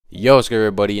Yo, what's good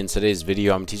everybody? In today's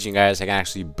video I'm teaching you guys how to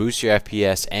actually boost your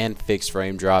FPS and fix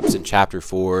frame drops in chapter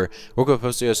 4. We're going to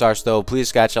post to stars though. Please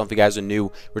subscribe to the channel if you guys are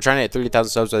new. We're trying to hit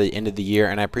 30,000 subs by the end of the year,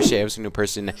 and I appreciate every single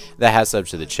person that has subs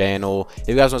to the channel. If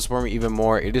you guys want to support me even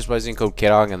more, it is by using code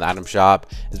KDOG in the item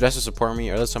shop. It's best to support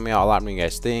me, or let's tell me out a lot more you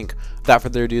guys think. Without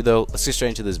further ado though, let's get straight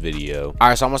into this video.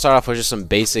 Alright, so I'm going to start off with just some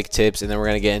basic tips, and then we're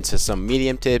going to get into some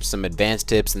medium tips, some advanced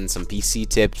tips, and some PC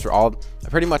tips. For all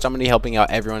pretty much I'm going to be helping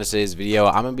out everyone in today's video.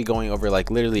 I'm going to be going over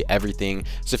like literally everything.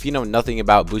 So if you know nothing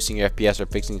about boosting your FPS or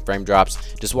fixing frame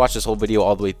drops, just watch this whole video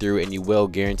all the way through and you will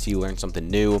guarantee learn something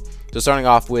new. So starting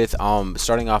off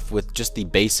with just the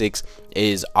basics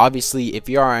is obviously if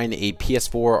you are on a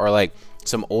PS4 or like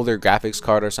some older graphics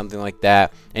card or something like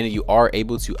that, and you are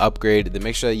able to upgrade, then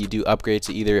make sure that you do upgrade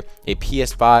to either a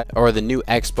PS5 or the new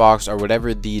Xbox or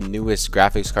whatever the newest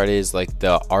graphics card is, like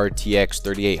the RTX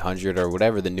 3800 or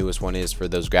whatever the newest one is for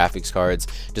those graphics cards.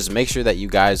 Just make sure that you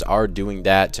guys are doing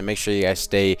that to make sure you guys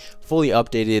stay fully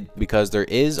updated, because there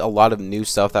is a lot of new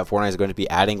stuff that Fortnite is going to be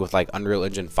adding with like Unreal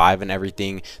Engine 5 and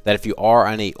everything, that if you are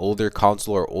on a older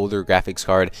console or older graphics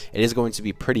card, it is going to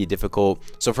be pretty difficult.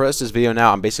 So for us this video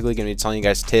now, I'm basically going to be telling you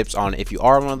guys tips on if you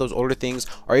are on one of those older things,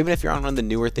 or even if you're on one of the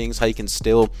newer things, how you can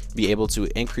still be able to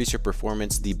increase your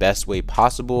performance the best way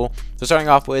possible. So starting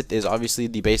off with is obviously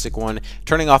the basic one,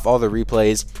 turning off all the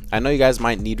replays. I know you guys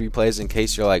might need replays in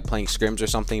case you're like playing scrims or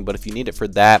something, but if you need it for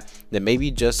that, then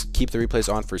maybe just keep the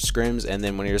replays on for scrims, and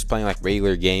then when you're just playing like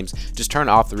regular games, just turn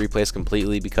off the replays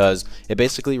completely, because it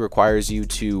basically requires you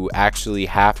to actually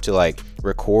have to like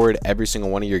record every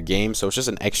single one of your games. So it's just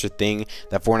an extra thing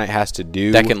that Fortnite has to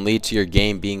do that can lead to your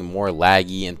game being more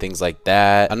laggy and things like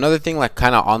that. Another thing, like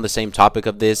kind of on the same topic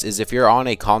of this, is if you're on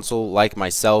a console like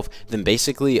myself, then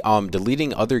basically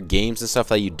deleting other games and stuff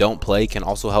that you don't play can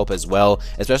also help as well,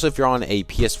 especially if you're on a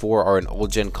PS4 or an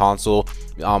old gen console.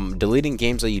 Deleting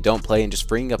games that you don't play and just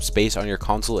freeing up space on your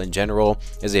console in general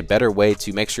is a better way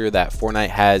to make sure that Fortnite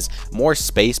has more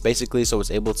space basically, so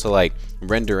it's able to like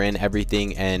render in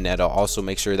everything, and it'll also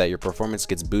make sure that your performance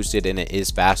gets boosted and it is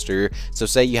faster. So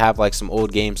say you have like some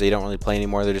old games that you don't really play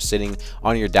anymore, they're just sitting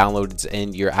on your downloads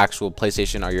in your actual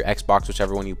PlayStation or your Xbox,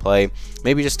 whichever one you play,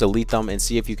 maybe just delete them and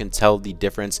see if you can tell the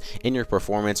difference in your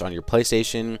performance on your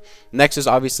PlayStation. Next is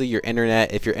obviously your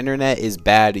internet. If your internet is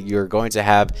bad, you're going to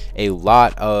have a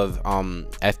lot of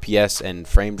FPS and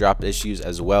frame drop issues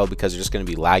as well, because you're just going to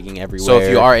be lagging everywhere. So if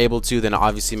you are able to, then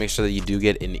obviously make sure that you do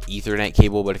get an Ethernet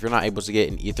cable. But if you're not able to get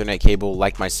an Ethernet cable,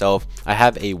 like myself, I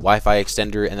have a Wi-Fi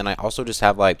extender, and then I also just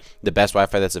have like the best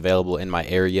Wi-Fi that's available in my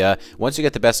area. Once you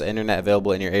get the best internet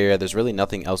available in your area, there's really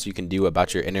nothing else you can do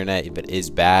about your internet if it is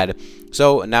bad.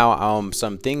 So now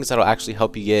some things that'll actually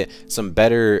help you get some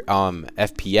better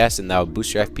FPS and that'll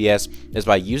boost your FPS is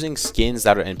by using skins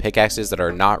that are in pickaxes that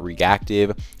are not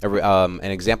reactive. An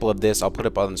example of this I'll put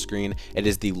up on the screen. It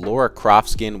is the Laura Croft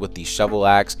skin with the shovel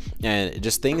axe, and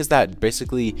just things that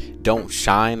basically don't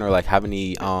shine or like have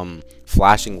any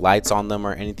flashing lights on them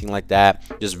or anything like that.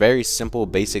 Just very simple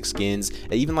basic skins.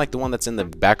 Even like the one that's in the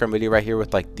background video right here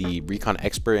with like the Recon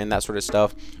Expert and that sort of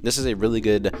stuff, this is a really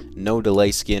good no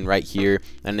delay skin right here.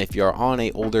 And if you're on a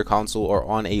older console or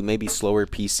on a maybe slower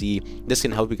PC, this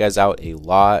can help you guys out a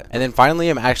lot. And then finally,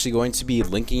 I'm actually going to be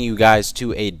linking you guys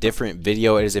to a different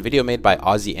video. It is a video made by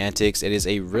Aussie Antics. It is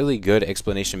a really good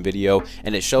explanation video,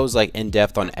 and it shows like in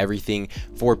depth on everything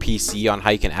for PC, on how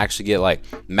you can actually get like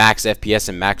max FPS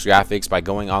and max graphics by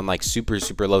going on like super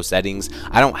low settings.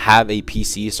 I don't have a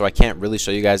PC, so I can't really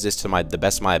show you guys this to the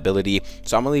best of my ability,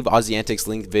 so I'm gonna leave Aussie Antics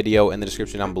link video in the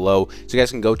description down below, so you guys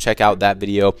can go check out that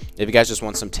video if you guys just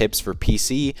want some tips for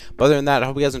PC. But other than that, I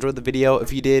hope you guys enjoyed the video.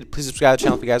 If you did, please subscribe to the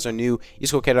channel if you guys are new.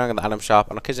 Use code KDOG in the item shop,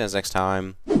 and I'll catch you guys next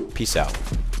time. Peace out.